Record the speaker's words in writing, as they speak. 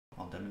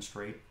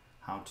demonstrate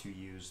how to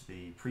use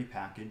the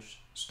prepackaged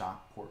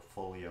stock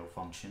portfolio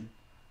function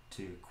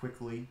to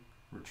quickly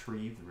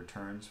retrieve the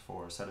returns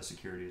for a set of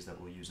securities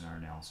that we'll use in our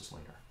analysis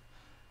later.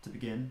 To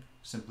begin,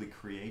 simply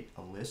create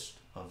a list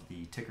of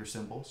the ticker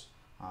symbols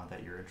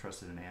that you're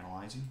interested in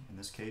analyzing. In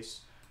this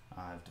case,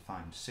 I've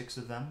defined 6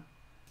 of them,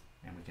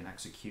 and we can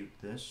execute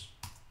this,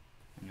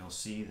 and you'll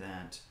see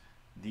that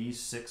these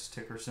 6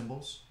 ticker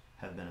symbols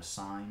have been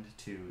assigned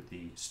to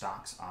the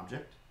stocks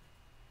object.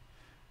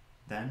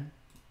 Then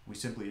we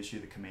simply issue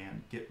the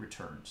command get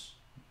returns.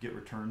 Get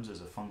returns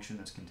is a function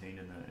that's contained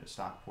in the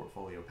stock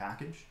portfolio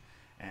package,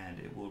 and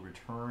it will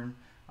return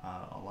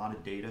a lot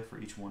of data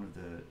for each one of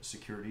the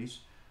securities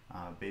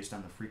based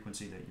on the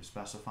frequency that you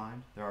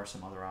specified. There are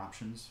some other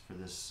options for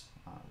this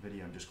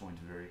video. I'm just going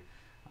to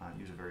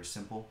use a very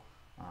simple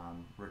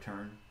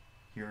return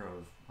here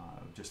of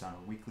just on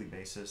a weekly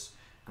basis,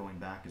 going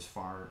back as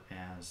far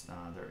as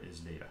there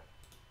is data.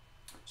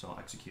 So I'll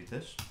execute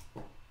this,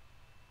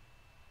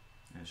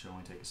 and it should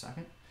only take a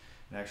second.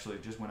 It actually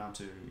just went out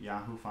to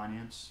Yahoo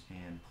Finance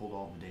and pulled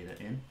all the data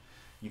in.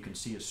 You can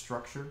see a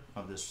structure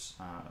of this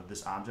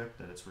object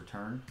that it's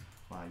returned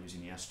by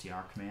using the str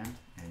command,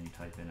 and you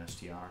type in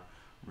str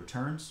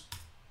returns,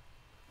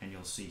 and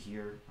you'll see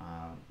here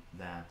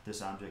that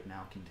this object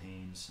now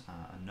contains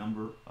a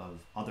number of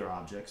other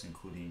objects,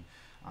 including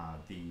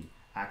the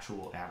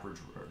actual average,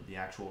 or the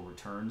actual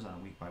returns on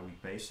a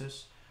week-by-week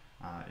basis,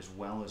 as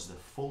well as the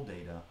full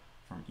data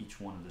from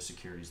each one of the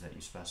securities that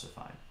you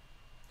specified.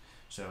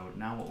 So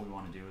now what we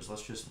want to do is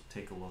let's just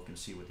take a look and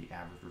see what the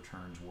average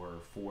returns were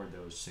for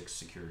those 6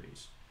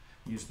 securities.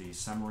 Use the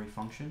summary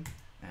function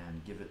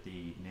and give it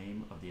the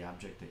name of the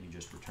object that you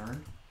just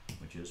returned,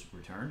 which is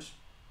returns.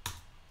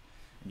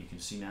 And you can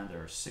see now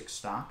there are 6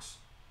 stocks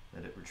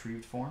that it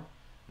retrieved for,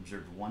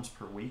 observed once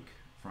per week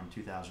from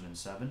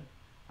 2007,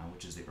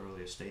 which is the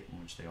earliest date in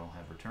which they all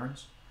have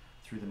returns,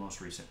 through the most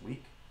recent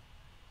week.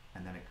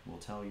 And then it will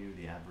tell you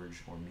the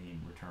average or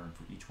mean return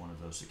for each one of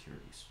those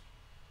securities.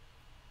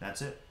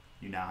 That's it.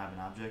 You now have an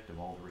object of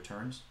all the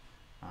returns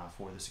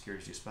for the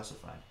securities you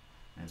specified,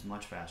 and it's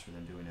much faster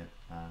than doing it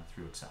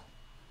through Excel.